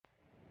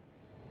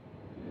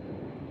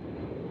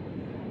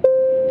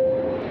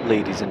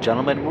Ladies and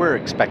gentlemen, we're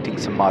expecting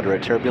some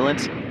moderate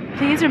turbulence.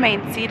 Please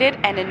remain seated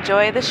and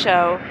enjoy the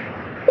show.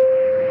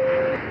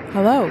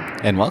 Hello.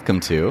 And welcome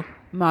to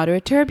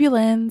Moderate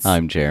Turbulence.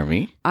 I'm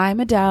Jeremy.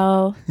 I'm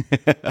Adele.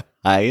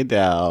 Hi,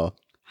 Adele.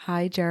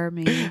 Hi,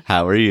 Jeremy.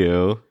 How are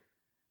you?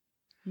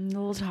 I'm a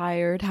little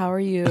tired. How are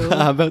you?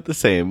 About the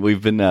same.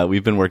 We've been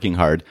working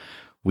hard.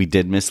 We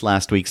did miss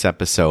last week's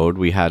episode.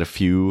 We had a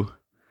few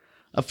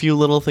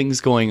little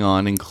things going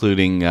on,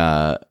 including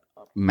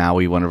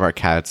Maui, one of our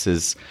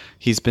cats,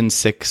 he's been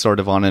sick sort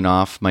of on and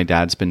off. My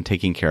dad's been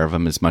taking care of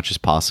him as much as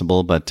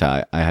possible, but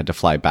I had to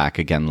fly back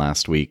again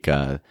last week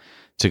to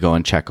go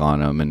and check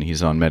on him, and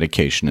he's on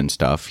medication and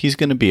stuff. He's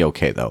going to be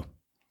okay, though.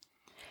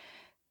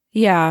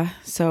 Yeah,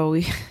 so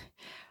we,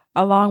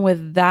 along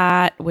with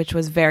that, which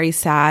was very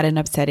sad and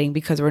upsetting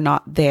because we're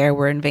not there.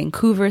 We're in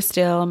Vancouver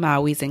still.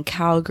 Maui's in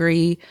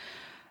Calgary.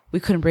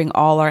 We couldn't bring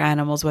all our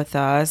animals with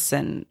us,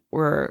 and we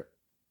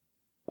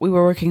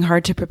were working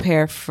hard to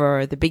prepare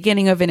for the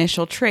beginning of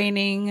initial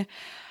training.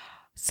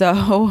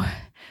 So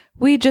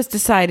we just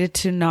decided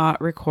to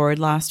not record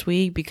last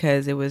week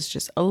because it was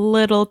just a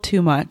little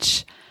too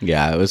much.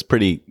 Yeah, it was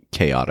pretty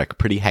chaotic,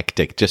 pretty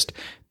hectic, just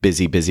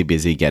busy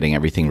getting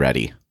everything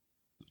ready.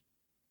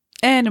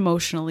 And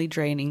emotionally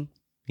draining.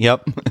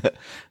 Yep.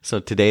 So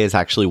today is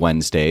actually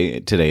Wednesday.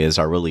 Today is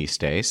our release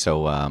day.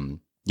 So,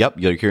 yep,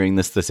 you're hearing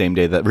this the same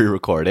day that we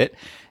record it.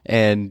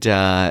 And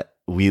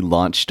we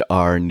launched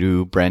our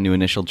brand new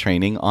initial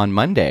training on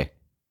Monday.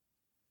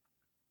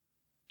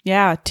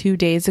 Yeah, 2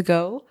 days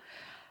ago.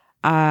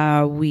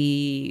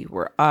 We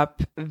were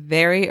up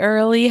very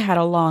early, had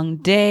a long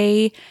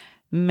day,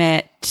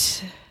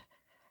 met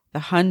the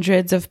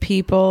hundreds of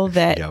people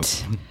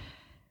that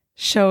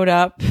showed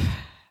up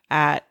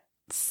at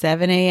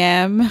 7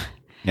 a.m.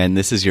 And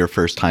this is your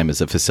first time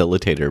as a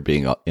facilitator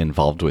being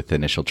involved with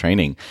initial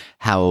training.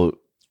 How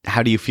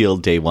do you feel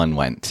day one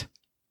went?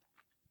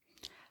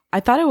 I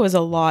thought it was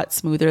a lot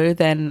smoother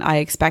than I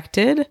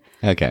expected.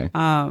 Okay.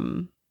 I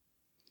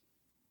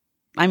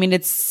mean,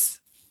 it's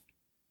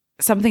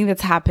something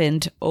that's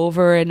happened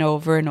over and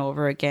over and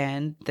over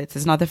again. This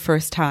is not the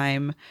first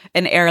time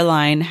an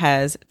airline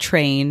has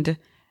trained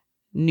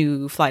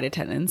new flight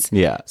attendants.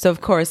 Yeah. So,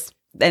 of course,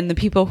 and the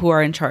people who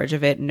are in charge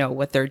of it know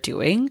what they're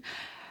doing.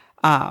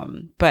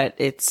 But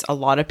it's a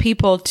lot of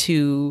people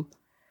to,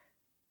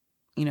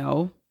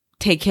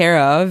 take care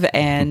of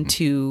and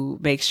to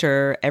make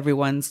sure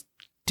everyone's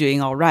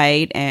doing all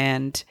right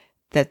and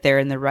that they're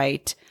in the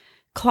right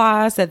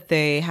class, that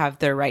they have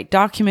their right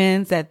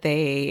documents, that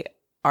they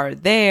are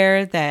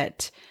there,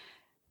 that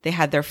they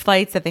had their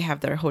flights, that they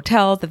have their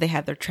hotels, that they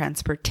have their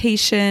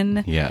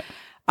transportation. Yeah.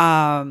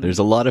 There's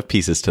a lot of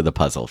pieces to the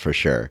puzzle for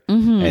sure.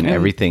 Mm-hmm. And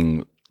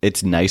everything,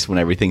 it's nice when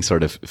everything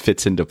sort of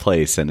fits into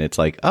place and it's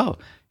like, oh,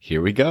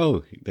 here we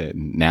go.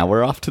 Now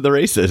we're off to the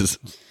races.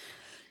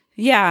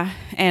 Yeah.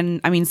 And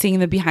I mean, seeing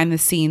the behind the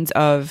scenes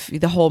of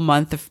the whole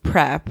month of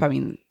prep, I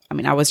mean,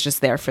 I was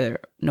just there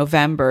for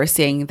November,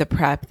 seeing the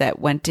prep that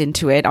went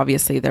into it.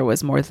 Obviously, there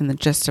was more than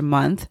just a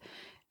month.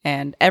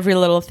 And every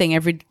little thing,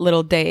 every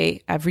little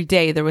day, every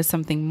day, there was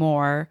something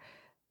more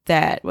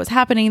that was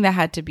happening that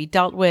had to be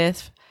dealt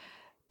with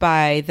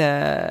by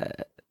the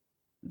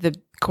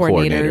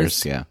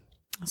coordinators. Yeah.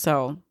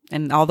 So,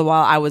 and all the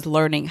while I was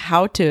learning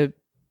how to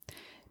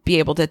be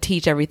able to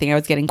teach everything. I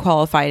was getting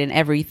qualified in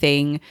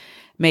everything,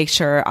 make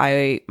sure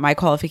my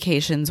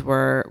qualifications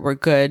were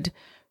good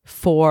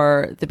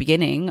for the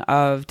beginning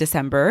of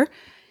December.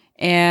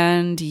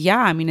 And yeah,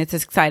 I mean, it's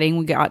exciting.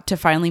 We got to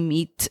finally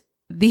meet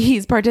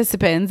these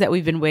participants that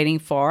we've been waiting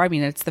for. I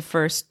mean, it's the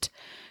first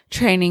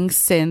training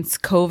since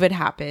COVID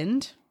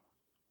happened.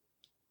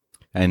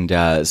 And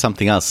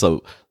something else.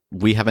 So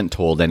we haven't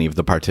told any of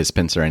the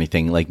participants or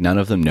anything. Like none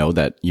of them know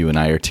that you and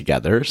I are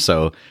together.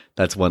 So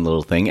that's one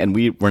little thing. And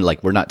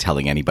we're not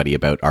telling anybody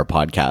about our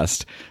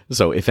podcast.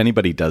 So if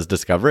anybody does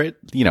discover it,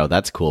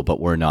 that's cool, but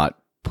we're not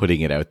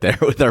putting it out there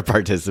with our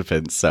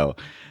participants. So,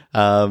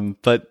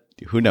 but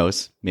who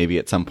knows? Maybe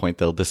at some point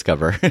they'll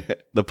discover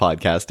the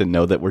podcast and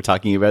know that we're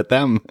talking about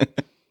them.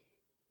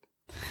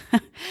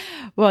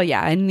 Well,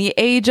 yeah. In the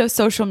age of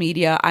social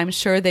media, I'm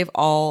sure they've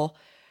all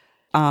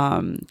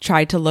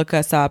tried to look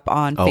us up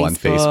on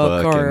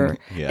Facebook or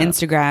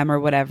Instagram or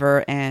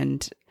whatever.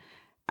 And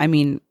I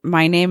mean,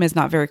 my name is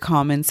not very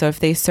common. So if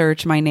they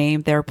search my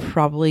name, they're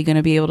probably going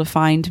to be able to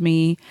find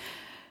me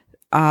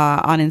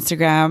on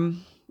Instagram.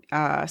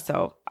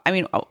 So, I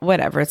mean,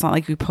 whatever. It's not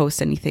like we post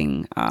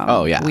anything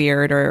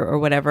weird or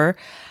whatever.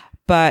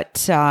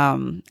 But,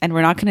 and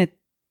we're not going to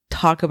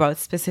talk about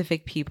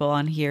specific people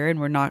on here. And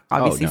we're not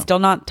obviously still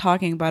not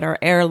talking about our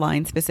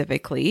airline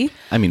specifically.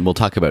 I mean, we'll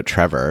talk about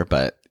Trevor,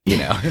 but,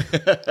 yeah.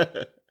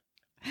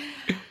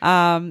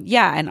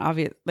 And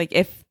obviously, like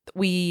if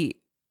we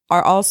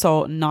are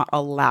also not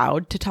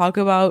allowed to talk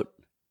about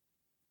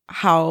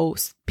how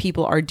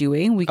people are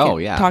doing, we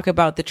can talk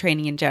about the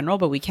training in general,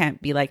 but we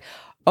can't be like,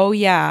 oh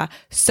yeah,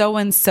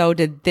 so-and-so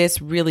did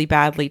this really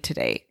badly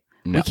today.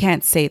 No. We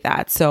can't say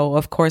that. So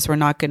of course we're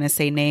not going to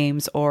say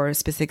names or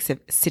specific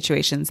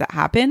situations that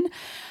happen.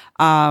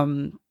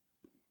 But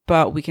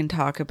but we can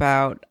talk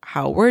about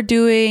how we're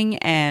doing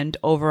and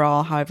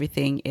overall how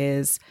everything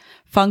is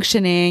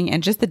functioning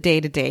and just the day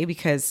to day,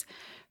 because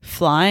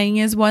flying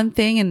is one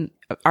thing and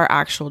our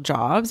actual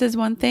jobs is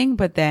one thing,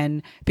 but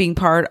then being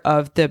part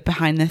of the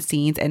behind the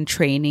scenes and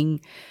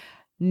training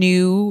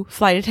new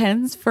flight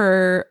attendants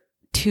for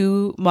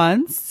 2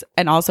 months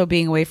and also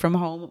being away from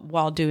home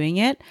while doing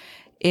it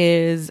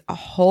is a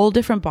whole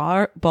different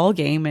ball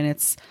game, and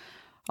it's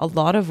a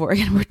lot of work,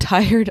 and we're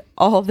tired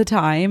all the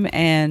time,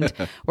 and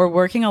we're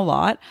working a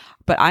lot,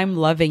 but I'm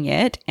loving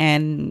it.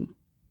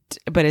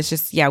 But it's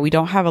just, we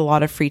don't have a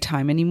lot of free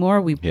time anymore.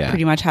 We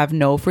pretty much have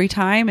no free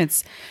time.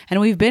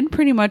 And we've been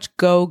pretty much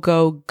go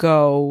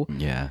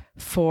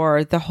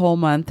for the whole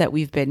month that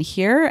we've been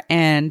here.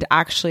 And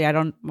actually,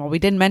 we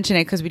didn't mention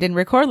it because we didn't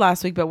record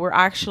last week, but we're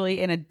actually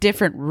in a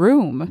different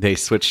room. They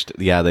switched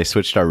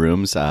our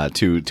rooms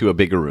to a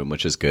bigger room,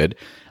 which is good.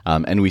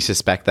 And we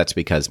suspect that's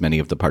because many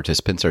of the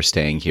participants are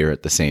staying here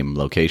at the same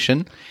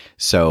location.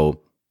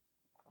 So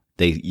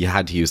you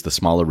had to use the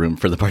smaller room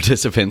for the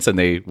participants, and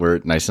they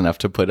were nice enough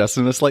to put us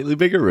in a slightly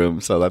bigger room.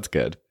 So that's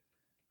good.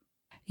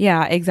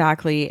 Yeah,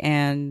 exactly.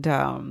 And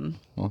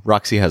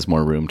Roxy has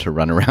more room to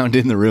run around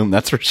in the room.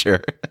 That's for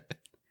sure.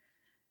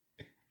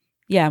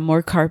 Yeah,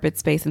 more carpet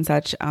space and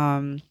such.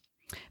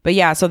 But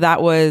yeah, so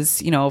that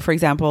was, for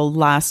example,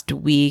 last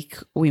week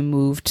we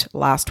moved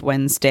last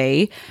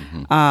Wednesday,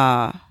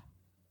 or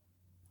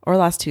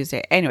last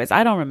Tuesday. Anyways,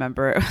 I don't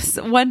remember.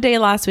 One day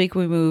last week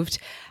we moved.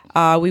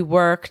 We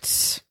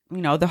worked,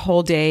 the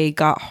whole day,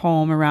 got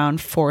home around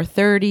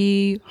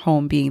 4:30,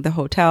 home being the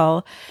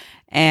hotel,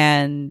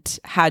 and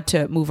had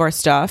to move our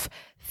stuff.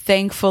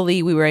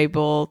 Thankfully, we were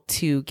able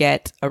to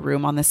get a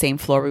room on the same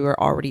floor we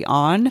were already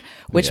on,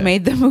 which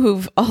made the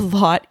move a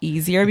lot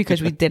easier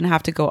because we didn't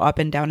have to go up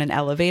and down an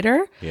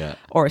elevator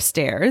or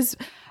stairs.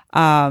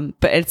 But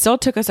it still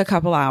took us a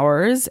couple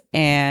hours.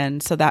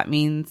 And so that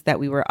means that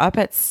we were up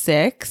at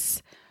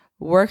 6,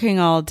 working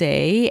all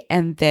day,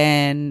 and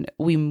then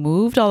we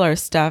moved all our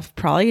stuff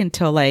probably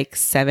until like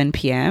 7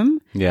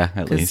 p.m. Yeah,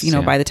 at least.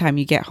 Because, by the time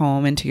you get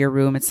home into your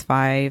room, it's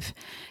 5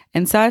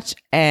 and such.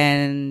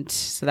 And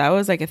so that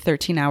was like a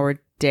 13-hour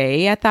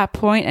day at that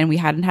point, and we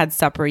hadn't had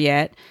supper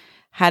yet,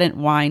 hadn't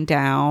wound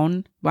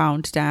down,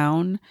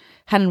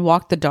 hadn't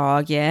walked the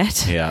dog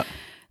yet. Yeah.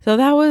 So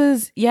that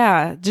was,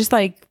 just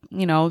like,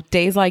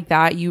 days like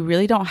that, you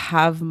really don't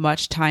have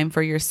much time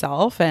for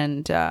yourself.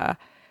 And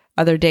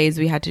other days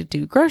we had to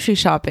do grocery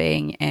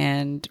shopping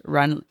and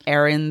run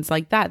errands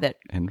like that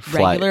and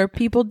regular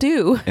people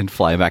do. And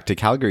fly back to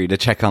Calgary to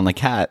check on the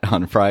cat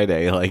on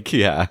Friday.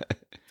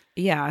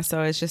 Yeah,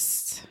 so it's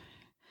just,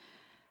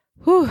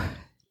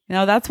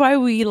 that's why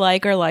we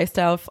like our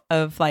lifestyle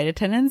of flight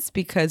attendants,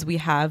 because we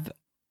have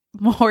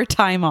more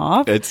time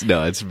off.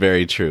 It's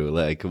very true.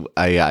 Like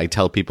I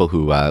tell people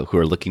who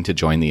are looking to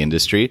join the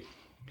industry,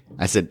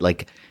 I said,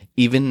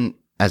 even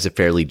as a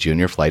fairly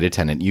junior flight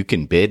attendant, you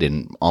can bid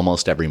and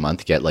almost every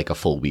month get like a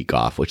full week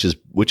off, which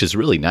is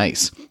really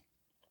nice.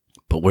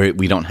 But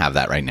we don't have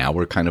that right now.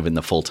 We're kind of in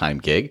the full-time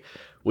gig,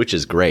 which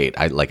is great.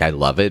 I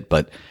love it,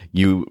 but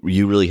you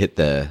really hit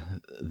the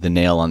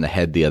nail on the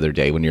head the other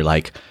day when you're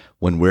like,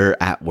 when we're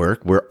at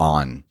work, we're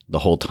on the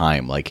whole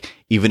time. Like,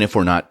 even if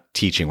we're not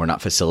teaching, we're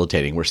not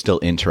facilitating, we're still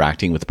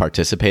interacting with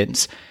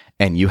participants,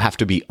 and you have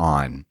to be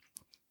on.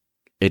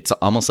 It's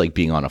almost like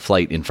being on a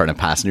flight in front of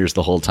passengers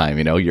the whole time.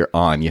 You're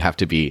on. You have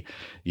to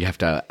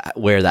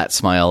wear that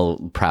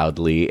smile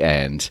proudly,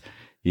 and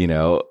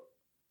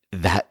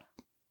that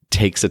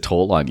takes a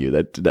toll on you.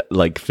 That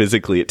like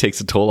physically, it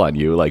takes a toll on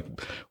you. Like,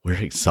 we're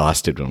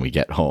exhausted when we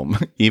get home.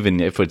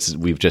 Even if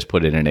we've just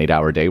put in an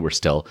 8-hour day,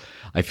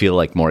 I feel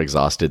like more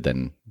exhausted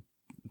than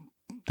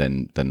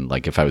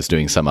like if I was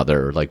doing some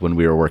other, like when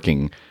we were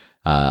working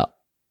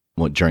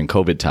during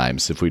COVID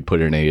times. If we'd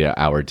put an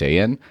 8-hour day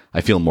in,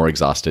 I feel more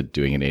exhausted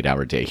doing an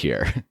 8-hour day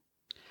here.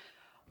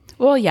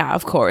 Well, yeah,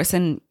 of course.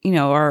 And,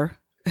 our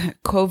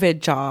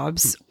COVID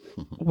jobs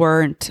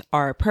weren't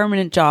our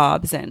permanent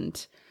jobs.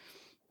 And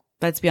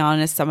let's be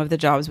honest, some of the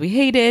jobs we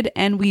hated,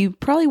 and we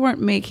probably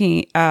weren't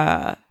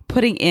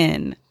putting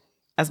in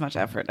as much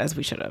effort as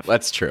we should have.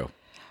 That's true.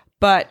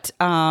 But,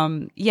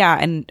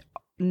 and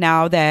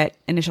now that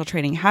initial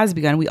training has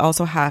begun, we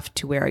also have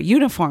to wear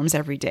uniforms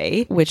every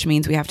day, which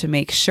means we have to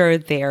make sure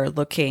they're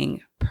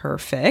looking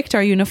perfect.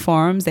 Our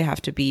uniforms, they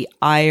have to be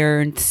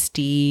ironed,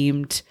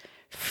 steamed,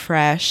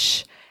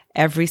 fresh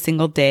every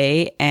single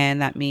day.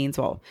 And that means,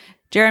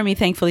 Jeremy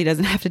thankfully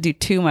doesn't have to do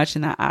too much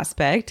in that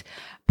aspect,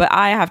 but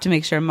I have to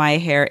make sure my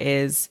hair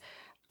is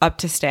up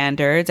to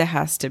standards. It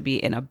has to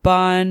be in a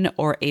bun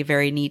or a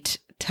very neat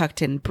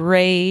tucked in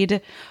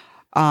braid.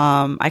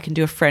 I can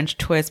do a French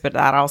twist, but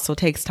that also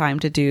takes time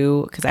to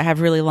do because I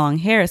have really long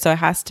hair. So it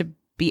has to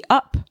be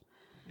up.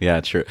 Yeah,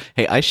 true.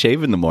 Hey, I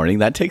shave in the morning.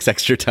 That takes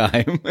extra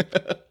time.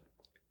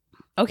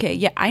 Okay.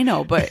 Yeah, I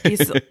know. But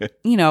it's,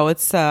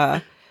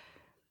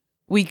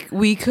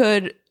 we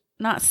could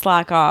not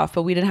slack off,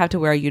 but we didn't have to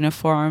wear a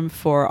uniform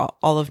for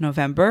all of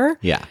November.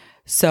 Yeah.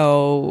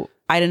 So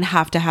I didn't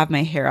have to have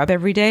my hair up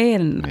every day.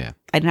 And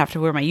I didn't have to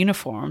wear my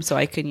uniform, so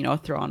I could,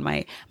 throw on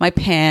my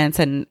pants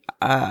and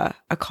a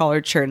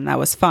collared shirt, and that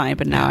was fine.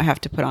 But now I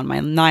have to put on my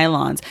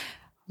nylons,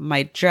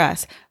 my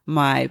dress,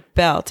 my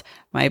belt,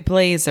 my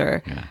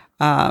blazer,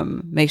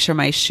 make sure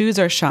my shoes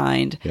are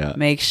shined,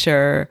 make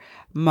sure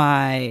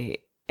my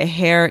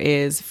hair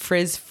is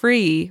frizz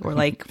free or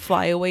like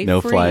flyaway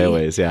no free.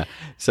 Flyaways, yeah.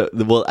 So,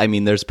 well, I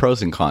mean, there's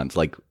pros and cons.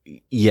 Like,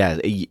 yeah,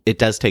 it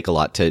does take a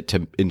lot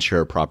to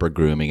ensure proper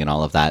grooming and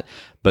all of that.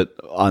 But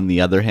on the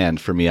other hand,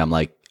 for me, I'm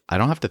like, I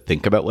don't have to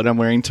think about what I'm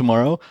wearing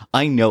tomorrow.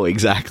 I know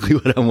exactly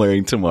what I'm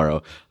wearing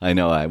tomorrow. I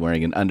know I'm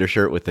wearing an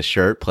undershirt with the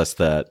shirt plus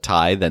the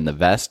tie, then the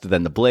vest,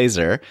 then the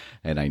blazer.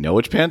 And I know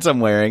which pants I'm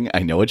wearing.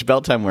 I know which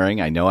belt I'm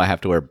wearing. I know I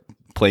have to wear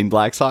plain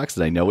black socks,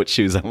 and I know what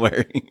shoes I'm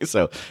wearing.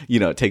 So,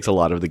 it takes a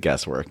lot of the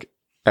guesswork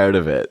out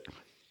of it.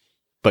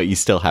 But you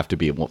still have to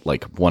be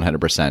like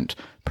 100%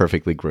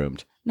 perfectly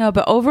groomed. No,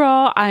 but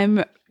overall,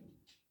 I'm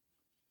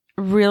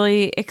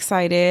really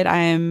excited.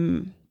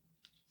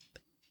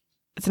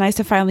 It's nice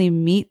to finally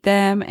meet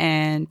them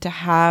and to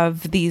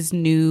have these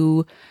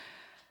new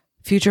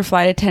future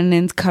flight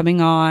attendants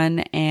coming on.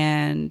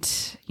 And,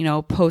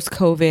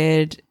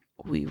 post-COVID,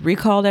 we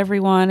recalled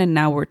everyone and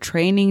now we're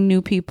training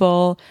new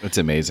people. It's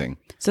amazing.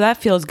 So that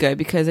feels good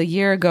because a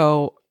year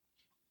ago,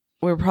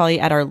 we were probably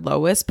at our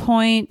lowest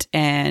point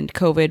and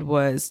COVID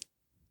was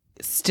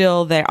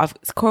still there.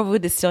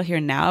 COVID is still here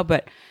now,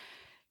 but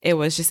it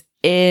was just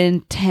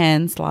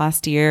intense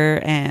last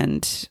year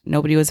and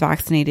nobody was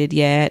vaccinated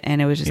yet.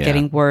 And it was just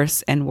getting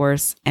worse and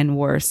worse and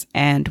worse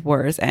and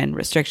worse. And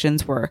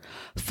restrictions were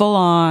full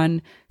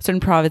on. Certain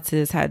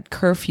provinces had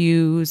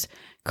curfews.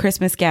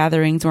 Christmas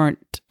gatherings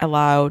weren't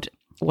allowed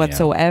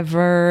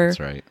whatsoever. That's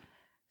right.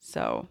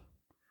 So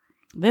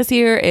this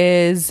year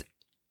is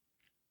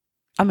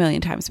a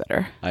million times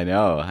better. I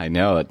know.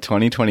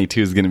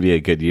 2022 is going to be a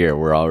good year.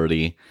 We're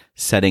already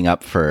setting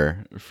up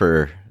for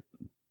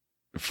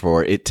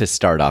it to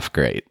start off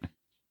great.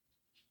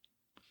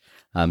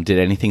 Did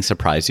anything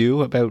surprise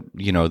you about,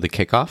 the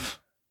kickoff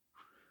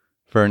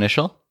for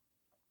initial?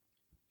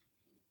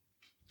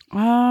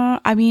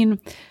 I mean,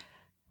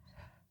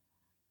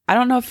 I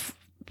don't know if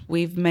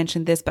we've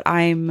mentioned this, but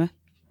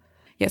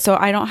so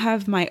I don't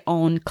have my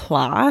own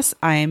class.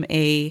 I'm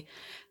a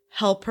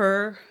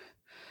helper,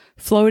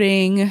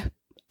 floating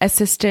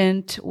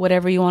assistant,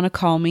 whatever you want to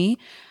call me.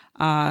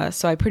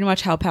 So I pretty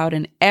much help out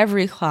in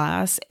every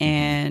class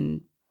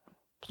and,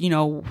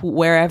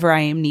 wherever I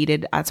am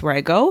needed, that's where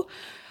I go.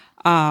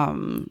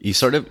 You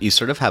sort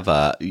of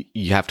have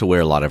you have to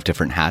wear a lot of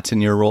different hats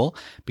in your role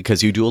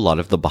because you do a lot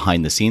of the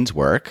behind the scenes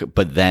work,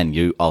 but then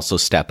you also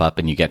step up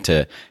and you get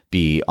to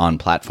be on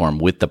platform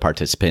with the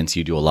participants.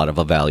 You do a lot of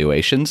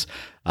evaluations.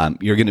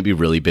 You're going to be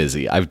really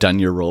busy. I've done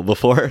your role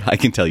before. I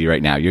can tell you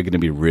right now, you're going to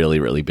be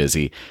really, really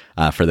busy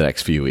for the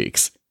next few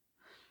weeks.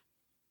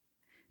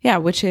 Yeah,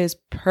 which is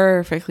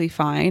perfectly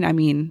fine. I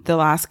mean, the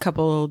last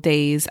couple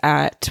days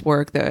at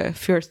work, the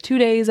first 2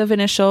 days of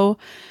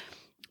initial,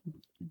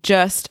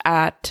 just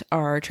at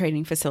our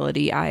training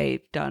facility,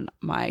 I've done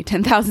my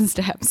 10,000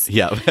 steps.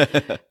 Yeah.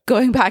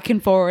 Going back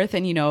and forth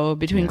and,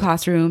 between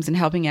classrooms and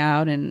helping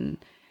out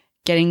and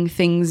getting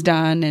things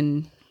done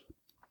and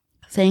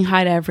saying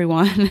hi to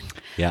everyone.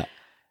 Yeah.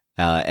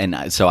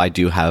 And so I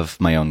do have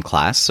my own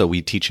class. So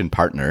we teach in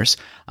partners.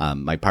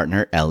 My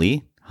partner,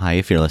 Ellie, hi,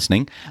 if you're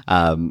listening.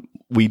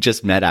 We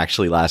just met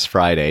actually last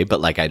Friday,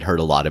 but I'd heard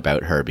a lot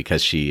about her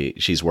because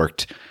she's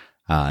worked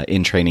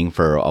in training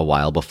for a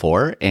while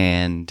before.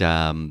 And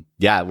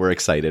we're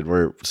excited.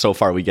 So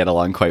far we get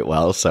along quite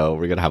well. So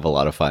we're going to have a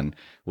lot of fun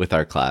with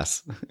our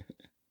class.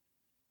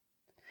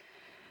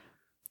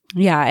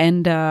 Yeah.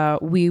 And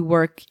we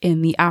work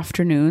in the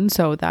afternoon.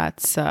 So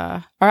that's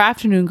our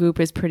afternoon group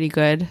is pretty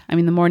good. I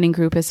mean, the morning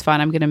group is fun.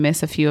 I'm going to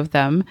miss a few of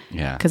them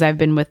because I've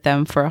been with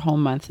them for a whole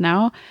month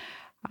now.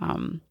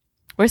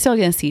 We're still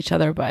going to see each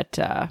other, but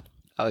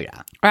our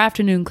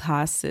afternoon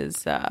class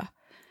is a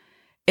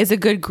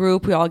good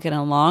group. We all get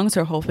along.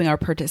 So we're hoping our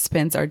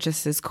participants are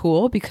just as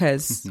cool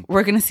because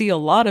we're going to see a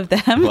lot of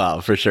them. Wow,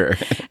 for sure.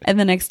 in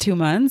the next 2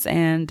 months.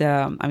 And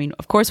I mean,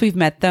 of course we've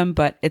met them,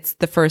 but it's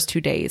the first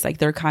 2 days.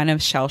 They're kind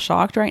of shell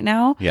shocked right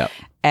now. Yeah.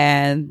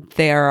 And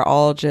they're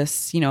all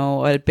just,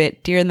 a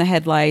bit deer in the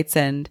headlights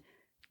and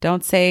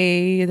don't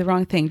say the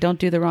wrong thing. Don't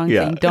do the wrong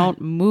thing.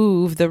 Don't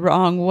move the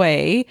wrong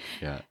way.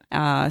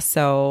 Yeah.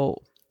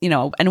 So,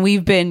 and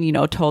we've been,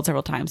 told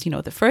several times,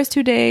 the first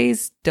 2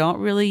 days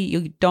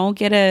you don't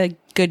get a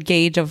good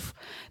gauge of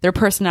their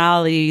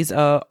personalities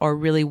or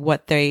really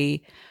what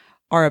they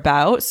are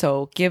about.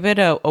 So give it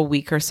a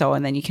week or so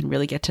and then you can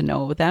really get to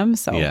know them.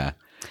 So yeah.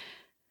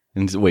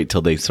 And wait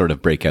till they sort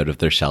of break out of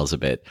their shells a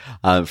bit.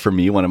 For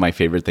me, one of my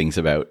favorite things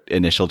about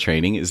initial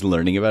training is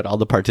learning about all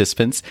the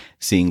participants,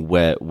 seeing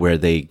where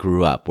they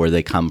grew up, where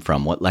they come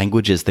from, what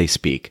languages they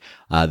speak,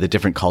 the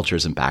different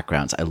cultures and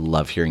backgrounds. I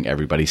love hearing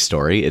everybody's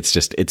story.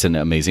 It's an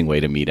amazing way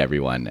to meet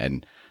everyone,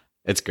 and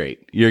it's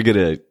great. You're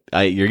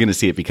gonna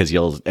see it because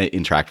you'll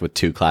interact with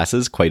 2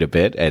 classes quite a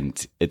bit,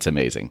 and it's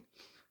amazing.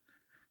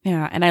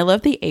 Yeah, and I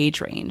love the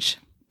age range.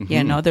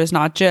 Mm-hmm. There's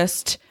not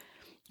just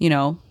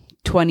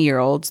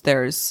 20-year-olds.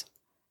 There's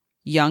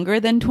younger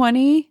than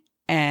 20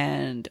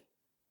 and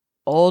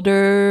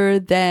older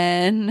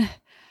than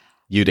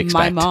you'd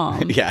expect. My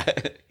mom.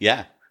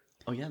 Yeah.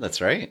 Oh, yeah,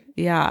 that's right.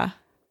 Yeah.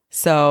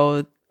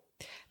 So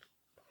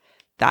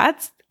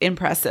that's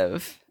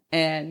impressive.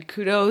 And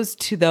kudos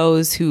to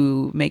those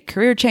who make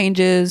career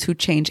changes, who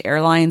change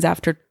airlines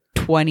after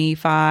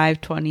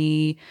 25,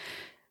 20,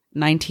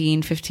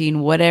 19, 15,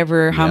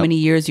 whatever, how many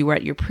years you were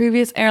at your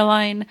previous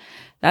airline.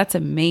 That's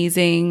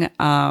amazing.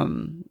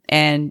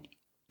 And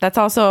that's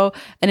also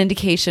an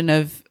indication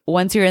of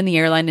once you're in the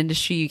airline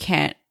industry, you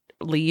can't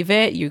leave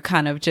it. You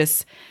kind of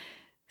just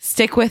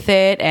stick with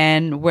it,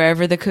 and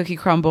wherever the cookie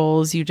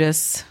crumbles, you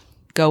just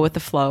go with the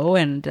flow.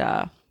 And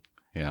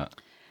yeah.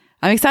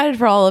 I'm excited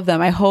for all of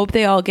them. I hope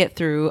they all get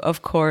through.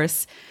 Of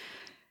course,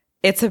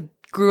 it's a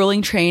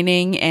grueling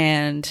training,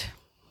 and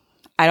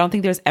I don't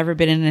think there's ever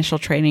been an initial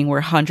training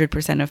where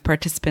 100% of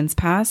participants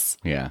pass.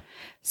 Yeah.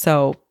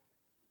 So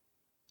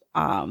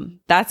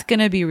that's going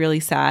to be really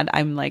sad.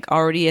 I'm like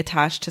already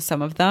attached to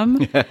some of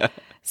them.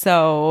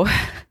 So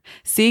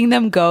seeing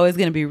them go is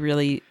going to be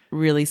really,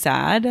 really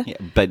sad. Yeah,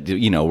 but,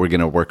 we're going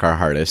to work our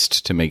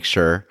hardest to make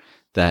sure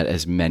that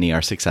as many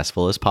are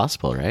successful as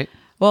possible, right?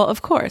 Well,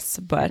 of course,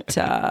 but,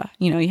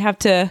 you have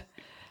to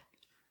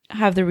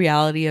have the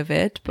reality of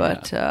it.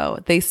 But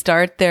they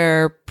start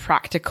their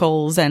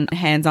practicals and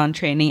hands-on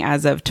training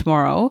as of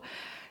tomorrow.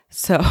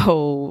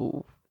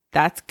 So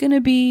that's going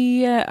to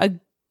be a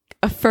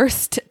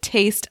first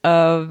taste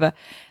of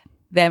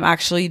them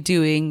actually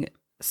doing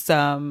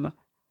some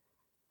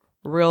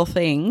real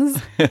things.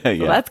 So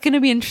that's going to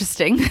be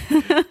interesting.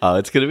 Oh,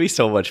 it's going to be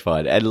so much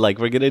fun. And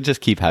we're going to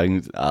just keep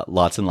having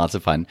lots and lots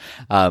of fun.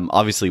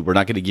 Obviously, we're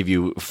not going to give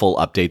you full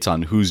updates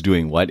on who's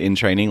doing what in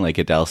training, like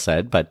Adele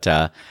said, but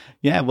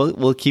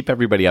we'll keep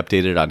everybody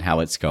updated on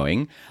how it's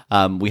going.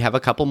 We have a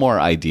couple more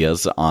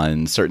ideas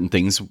on certain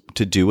things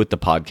to do with the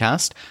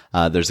podcast.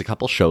 There's a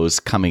couple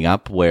shows coming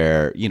up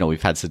where,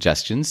 we've had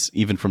suggestions,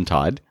 even from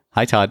Todd.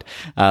 Hi, Todd,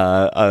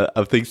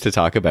 of things to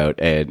talk about.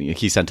 And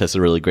he sent us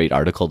a really great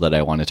article that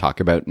I want to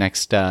talk about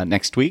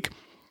next week.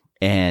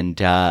 And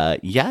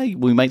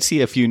we might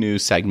see a few new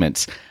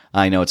segments.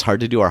 I know it's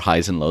hard to do our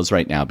highs and lows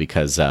right now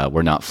because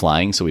we're not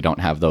flying, so we don't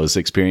have those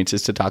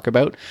experiences to talk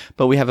about.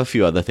 But we have a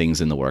few other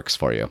things in the works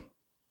for you.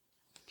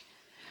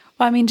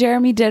 Well, I mean,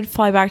 Jeremy did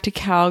fly back to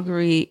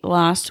Calgary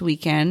last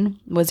weekend.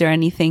 Was there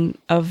anything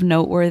of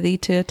noteworthy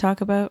to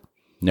talk about?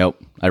 Nope.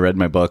 I read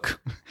my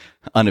book,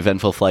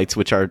 Uneventful Flights,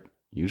 which are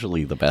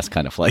usually the best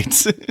kind of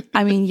flights.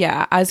 I mean,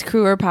 yeah, as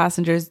crew or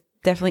passengers,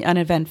 definitely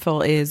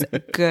uneventful is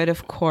good,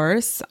 of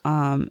course.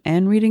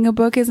 And reading a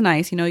book is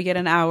nice. You get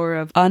an hour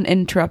of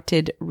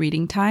uninterrupted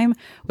reading time,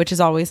 which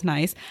is always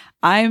nice.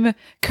 I'm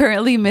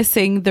currently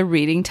missing the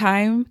reading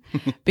time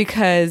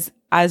because,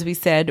 as we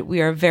said,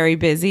 we are very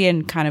busy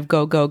and kind of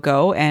go, go,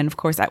 go. And of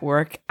course, at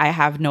work, I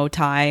have no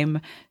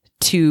time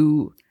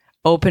to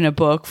open a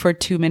book for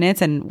 2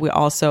 minutes. And we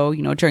also,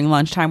 during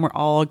lunchtime, we're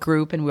all a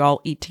group and we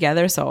all eat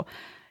together. So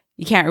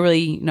you can't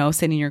really,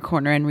 sit in your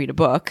corner and read a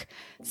book.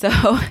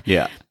 So,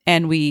 yeah.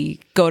 And we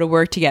go to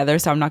work together.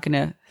 So I'm not going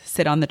to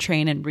sit on the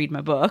train and read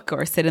my book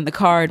or sit in the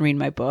car and read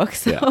my book.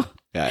 So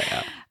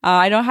yeah.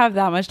 I don't have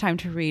that much time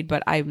to read,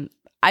 but I'm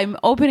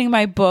opening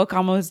my book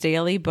almost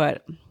daily.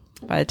 But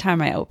by the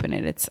time I open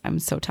it, I'm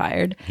so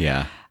tired.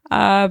 Yeah.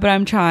 But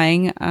I'm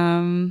trying.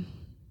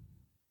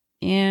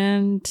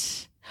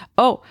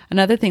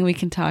 Another thing we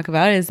can talk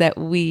about is that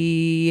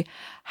we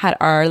had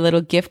our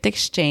little gift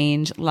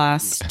exchange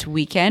last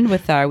weekend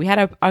we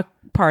had a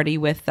party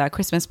with a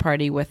Christmas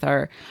party with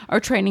our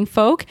training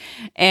folk.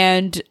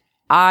 And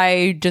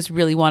I just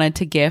really wanted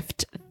to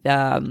gift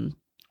the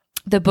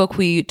book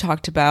we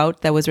talked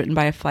about that was written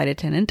by a flight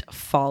attendant,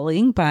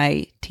 Falling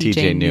by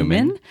TJ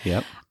Newman.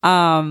 Yep.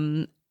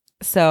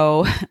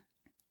 So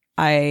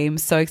I'm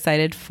so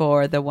excited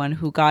for the one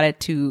who got it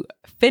to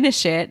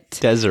finish it.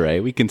 Desiree,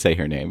 we can say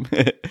her name.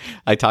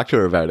 I talked to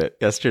her about it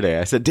yesterday.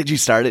 I said, "Did you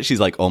start it?" She's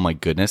like, "Oh my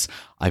goodness,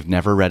 I've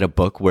never read a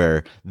book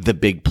where the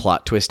big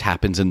plot twist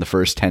happens in the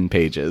first 10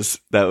 pages.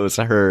 That was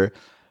her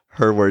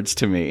words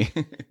to me.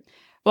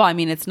 Well, I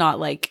mean, it's not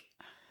like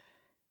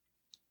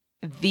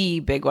the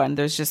big one.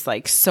 There's just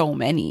so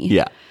many.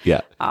 Yeah.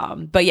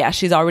 But yeah,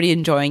 she's already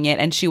enjoying it,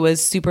 and she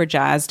was super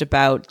jazzed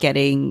about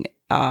getting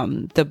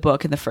the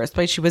book in the first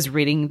place. She was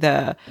reading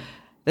the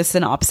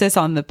synopsis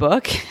on the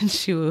book, and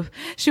she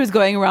was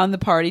going around the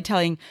party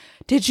telling,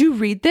 "Did you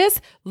read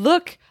this?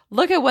 Look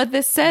at what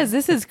this says.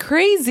 This is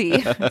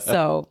crazy."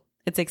 So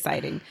it's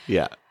exciting.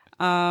 Yeah.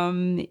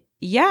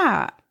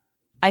 Yeah.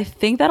 I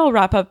think that'll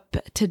wrap up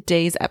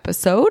today's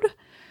episode.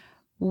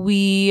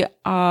 We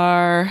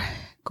are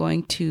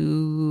going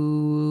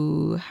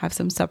to have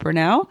some supper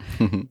now.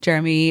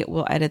 Jeremy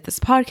will edit this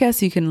podcast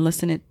so you can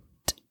listen it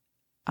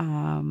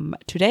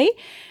today,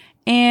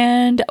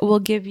 and we'll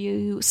give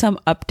you some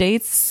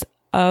updates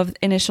of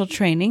initial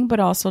training, but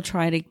also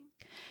try to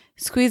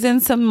squeeze in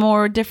some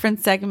more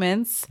different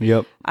segments.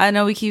 Yep. I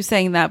know we keep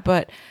saying that,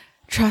 but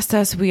trust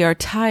us, we are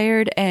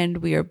tired and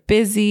we are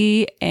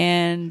busy,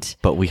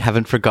 but we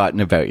haven't forgotten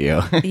about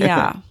you.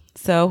 Yeah.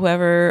 So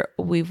whoever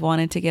we've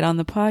wanted to get on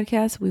the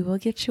podcast, we will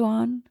get you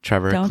on.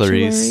 Trevor,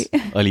 Clarice,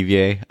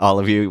 Olivier, all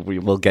of you, we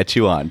will get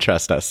you on.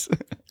 Trust us.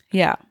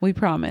 Yeah, we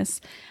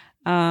promise.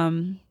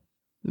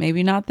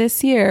 Maybe not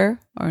this year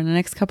or in the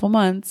next couple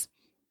months,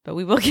 but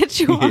we will get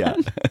you on. Yeah.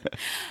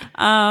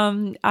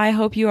 I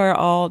hope you are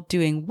all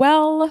doing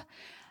well.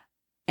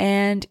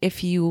 And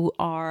if you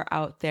are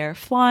out there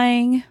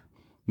flying,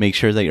 make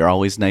sure that you're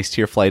always nice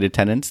to your flight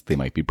attendants. They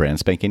might be brand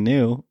spanking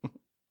new.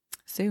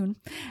 Soon.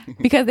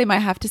 Because they might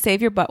have to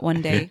save your butt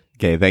one day.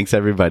 Okay, thanks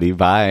everybody.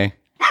 Bye.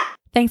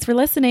 Thanks for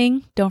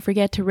listening. Don't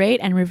forget to rate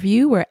and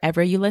review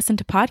wherever you listen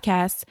to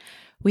podcasts.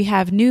 We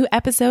have new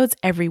episodes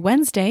every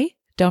Wednesday.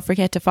 Don't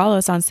forget to follow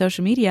us on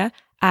social media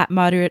at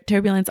Moderate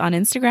Turbulence on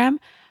Instagram,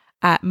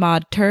 at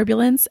Mod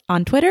Turbulence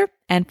on Twitter,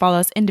 and follow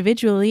us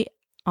individually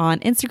on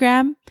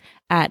Instagram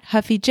at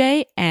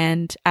HuffyJ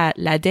and at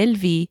La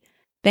Delvie.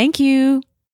 Thank you.